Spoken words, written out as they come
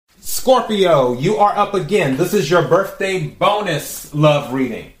Scorpio, you are up again. This is your birthday bonus love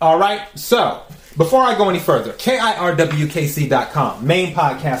reading. All right. So before I go any further, KIRWKC.com, main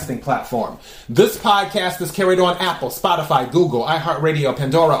podcasting platform. This podcast is carried on Apple, Spotify, Google, iHeartRadio,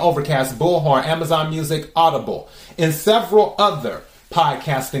 Pandora, Overcast, Bullhorn, Amazon Music, Audible, and several other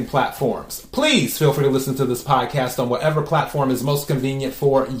podcasting platforms. Please feel free to listen to this podcast on whatever platform is most convenient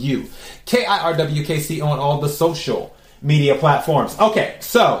for you. KIRWKC on all the social media platforms. Okay,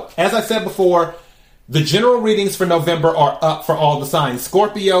 so as I said before, the general readings for November are up for all the signs.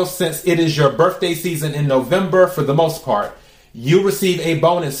 Scorpio, since it is your birthday season in November for the most part, you receive a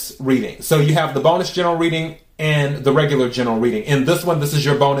bonus reading. So you have the bonus general reading and the regular general reading. In this one, this is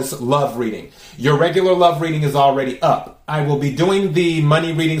your bonus love reading. Your regular love reading is already up. I will be doing the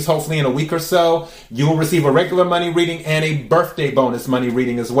money readings hopefully in a week or so. You will receive a regular money reading and a birthday bonus money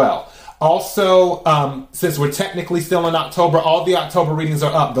reading as well. Also, since we're technically still in October, all the October readings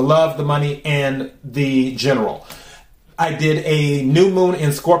are up. The love, the money, and the general. I did a new moon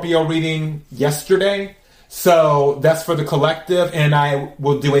in Scorpio reading yesterday. So that's for the collective. And I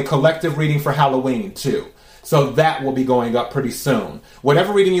will do a collective reading for Halloween too. So that will be going up pretty soon.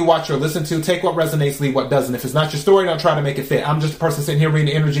 Whatever reading you watch or listen to, take what resonates, leave what doesn't. If it's not your story, don't try to make it fit. I'm just a person sitting here reading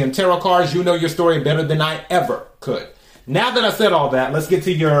the energy and tarot cards. You know your story better than I ever could. Now that I said all that, let's get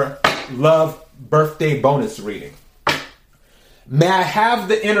to your love birthday bonus reading. May I have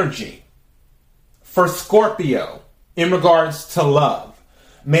the energy for Scorpio in regards to love?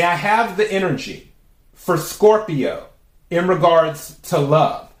 May I have the energy for Scorpio in regards to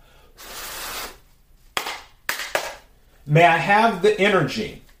love? May I have the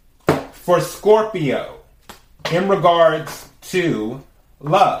energy for Scorpio in regards to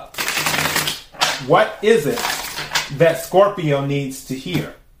love? What is it that Scorpio needs to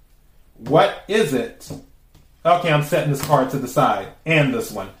hear? What is it? Okay, I'm setting this card to the side and this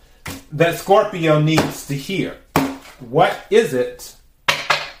one. That Scorpio needs to hear. What is it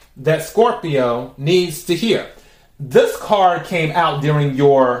that Scorpio needs to hear? This card came out during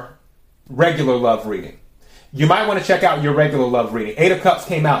your regular love reading. You might want to check out your regular love reading. Eight of Cups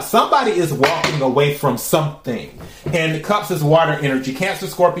came out. Somebody is walking away from something. And Cups is water energy. Cancer,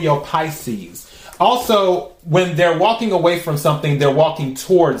 Scorpio, Pisces. Also, when they're walking away from something, they're walking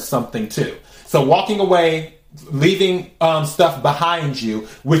towards something too. So walking away, leaving stuff behind you,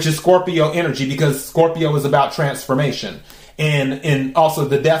 which is Scorpio energy, because Scorpio is about transformation. And also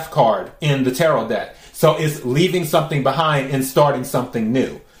the Death card in the tarot deck. So it's leaving something behind and starting something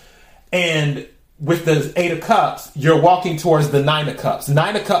new. And with the Eight of Cups, you're walking towards the Nine of Cups.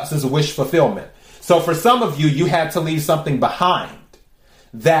 Nine of Cups is a wish fulfillment. So for some of you, you had to leave something behind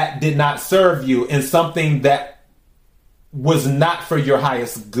that did not serve you, and something that was not for your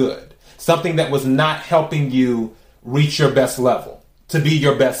highest good. Something that was not helping you reach your best level, to be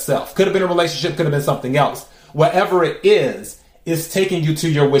your best self. Could have been a relationship, could have been something else. Whatever it is taking you to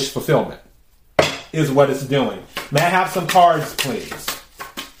your wish fulfillment, is what it's doing. May I have some cards, please?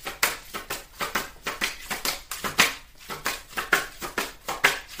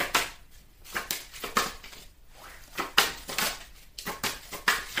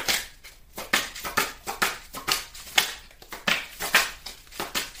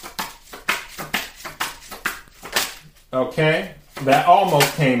 Okay, that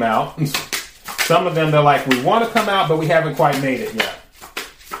almost came out. Some of them, they're like, we want to come out, but we haven't quite made it yet.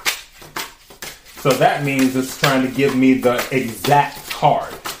 So that means it's trying to give me the exact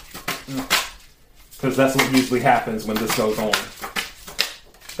card. Because that's what usually happens when this goes on.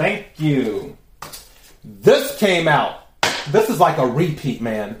 Thank you. This came out. This is like a repeat,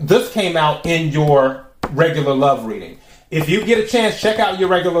 man. This came out in your regular love reading. If you get a chance, check out your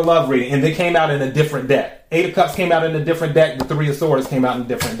regular love reading. And they came out in a different deck. Eight of Cups came out in a different deck. The Three of Swords came out in a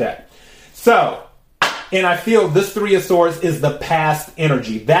different deck. So, and I feel this Three of Swords is the past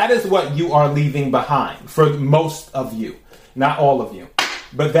energy. That is what you are leaving behind for most of you. Not all of you.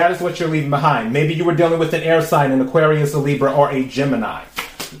 But that is what you're leaving behind. Maybe you were dealing with an air sign, an Aquarius, a Libra, or a Gemini.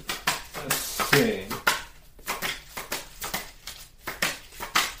 Let's see.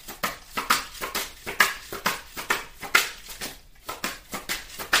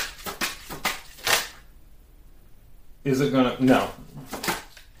 Is it gonna? No.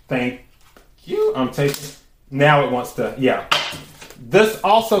 Thank you. I'm taking. Now it wants to. Yeah. This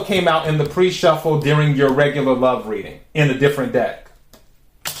also came out in the pre-shuffle during your regular love reading in a different deck.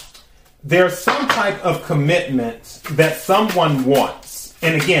 There's some type of commitment that someone wants.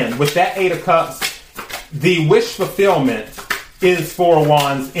 And again, with that Eight of Cups, the wish fulfillment is Four of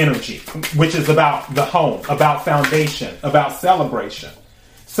Wands energy, which is about the home, about foundation, about celebration.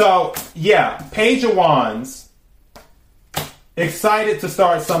 So, yeah, Page of Wands Excited to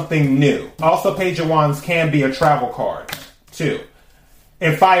start something new. Also, Page of Wands can be a travel card, too.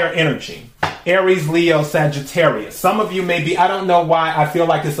 And fire energy. Aries, Leo, Sagittarius. Some of you may be, I don't know why I feel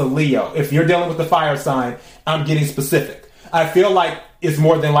like it's a Leo. If you're dealing with the fire sign, I'm getting specific. I feel like it's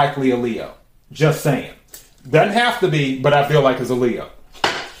more than likely a Leo. Just saying. Doesn't have to be, but I feel like it's a Leo.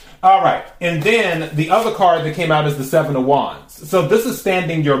 All right. And then the other card that came out is the Seven of Wands. So this is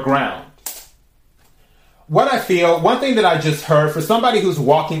standing your ground. What I feel, one thing that I just heard, for somebody who's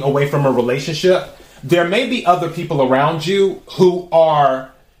walking away from a relationship, there may be other people around you who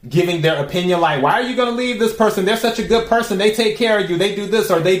are giving their opinion like, why are you going to leave this person? They're such a good person. They take care of you. They do this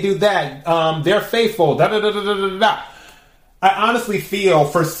or they do that. They're faithful. Da, da, da, da, da, da. I honestly feel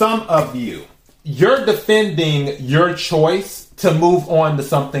for some of you, you're defending your choice to move on to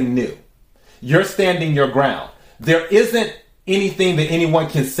something new. You're standing your ground. There isn't anything that anyone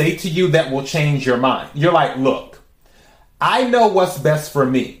can say to you that will change your mind. You're like, look, I know what's best for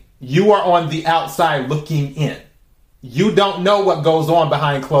me. You are on the outside looking in. You don't know what goes on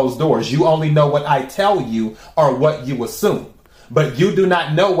behind closed doors. You only know what I tell you or what you assume. But you do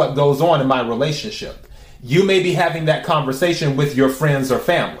not know what goes on in my relationship. You may be having that conversation with your friends or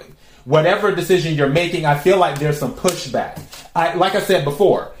family. Whatever decision you're making, I feel like there's some pushback. Like I said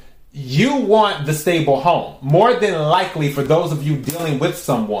before, you want the stable home. More than likely, for those of you dealing with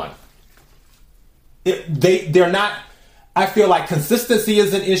someone, they're not, I feel like consistency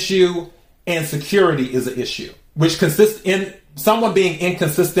is an issue and security is an issue, which consists in someone being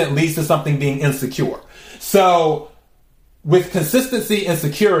inconsistent leads to something being insecure. So with consistency and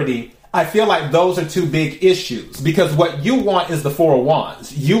security, I feel like those are two big issues, because what you want is the Four of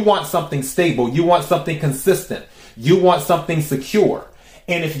Wands. You want something stable. You want something consistent. You want something secure.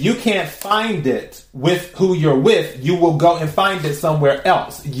 And if you can't find it with who you're with, you will go and find it somewhere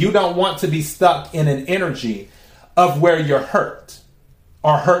else. You don't want to be stuck in an energy of where you're hurt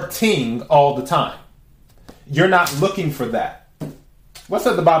or hurting all the time. You're not looking for that. What's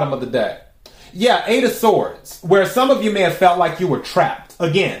at the bottom of the deck? Yeah, Eight of Swords, where some of you may have felt like you were trapped.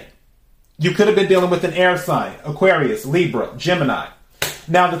 Again, you could have been dealing with an air sign, Aquarius, Libra, Gemini.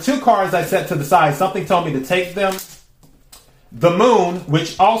 Now, the two cards I set to the side, something told me to take them. The Moon,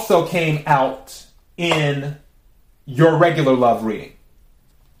 which also came out in your regular love reading.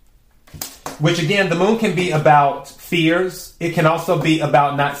 Which, again, the Moon can be about fears. It can also be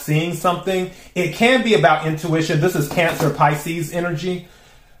about not seeing something. It can be about intuition. This is Cancer, Pisces energy.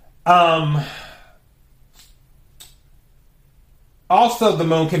 Also, the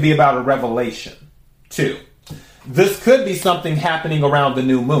Moon can be about a revelation, too. This could be something happening around the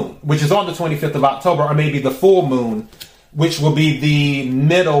new moon, which is on the 25th of October, or maybe the full moon, which will be the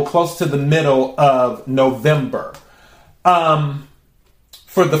middle, close to the middle of November.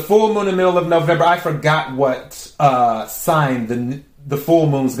 For the full moon in the middle of November, I forgot what sign the full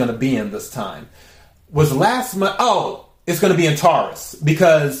moon's going to be in this time. Was last month? Oh, it's going to be in Taurus,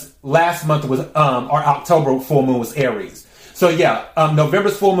 because last month was, or October full moon was Aries. So yeah,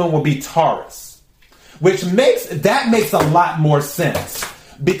 November's full moon will be Taurus, which makes a lot more sense,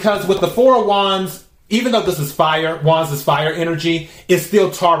 because with the Four of Wands, even though this is fire, Wands is fire energy, it's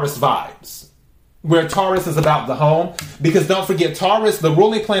still Taurus vibes, where Taurus is about the home. Because don't forget, Taurus, the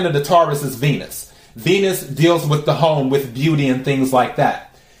ruling planet of Taurus is Venus. Venus deals with the home, with beauty and things like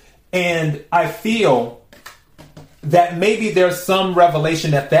that. And I feel that maybe there's some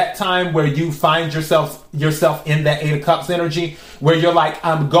revelation at that time where you find yourself in that Eight of Cups energy, where you're like,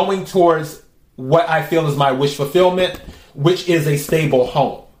 I'm going towards what I feel is my wish fulfillment, which is a stable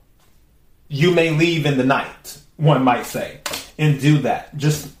home. You may leave in the night, one might say, and do that.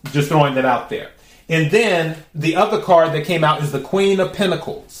 Just throwing that out there. And then the other card that came out is the Queen of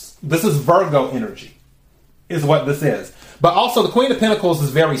Pentacles. This is Virgo energy, is what this is. But also the Queen of Pentacles is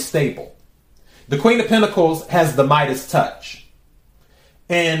very stable. The Queen of Pentacles has the Midas touch.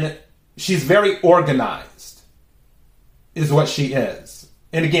 And she's very organized, is what she is.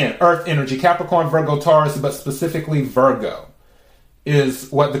 And again, Earth energy, Capricorn, Virgo, Taurus, but specifically Virgo is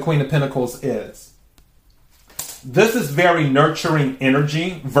what the Queen of Pentacles is. This is very nurturing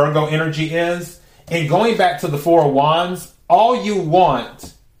energy, Virgo energy is. And going back to the Four of Wands, all you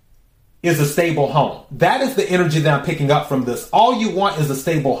want is a stable home. That is the energy that I'm picking up from this. All you want is a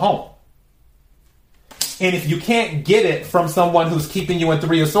stable home. And if you can't get it from someone who's keeping you in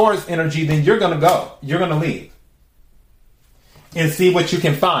Three of Swords energy, then you're going to go. You're going to leave. And see what you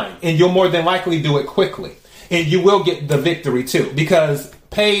can find. And you'll more than likely do it quickly. And you will get the victory too. Because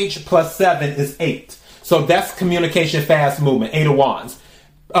Page plus 7 is 8. So that's communication, fast movement, 8 of Wands.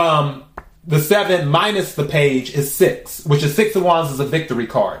 The 7 minus the Page is 6. Which is 6 of Wands is a victory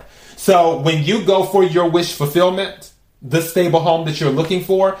card. So when you go for your wish fulfillment, this stable home that you're looking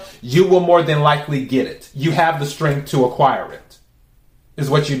for, you will more than likely get it. You have the strength to acquire it, is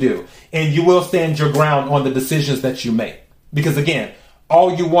what you do. And you will stand your ground on the decisions that you make. Because again,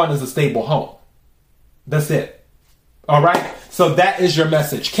 all you want is a stable home. That's it. All right? So that is your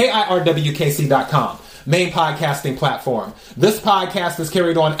message. KIRWKC.com. Main podcasting platform. This podcast is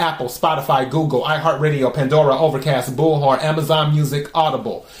carried on Apple, Spotify, Google, iHeartRadio, Pandora, Overcast, Bullhorn, Amazon Music,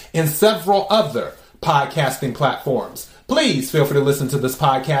 Audible, and several other podcasting platforms. Please feel free to listen to this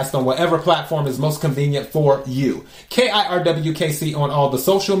podcast on whatever platform is most convenient for you. KIRWKC on all the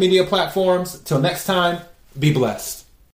social media platforms. Till next time, be blessed.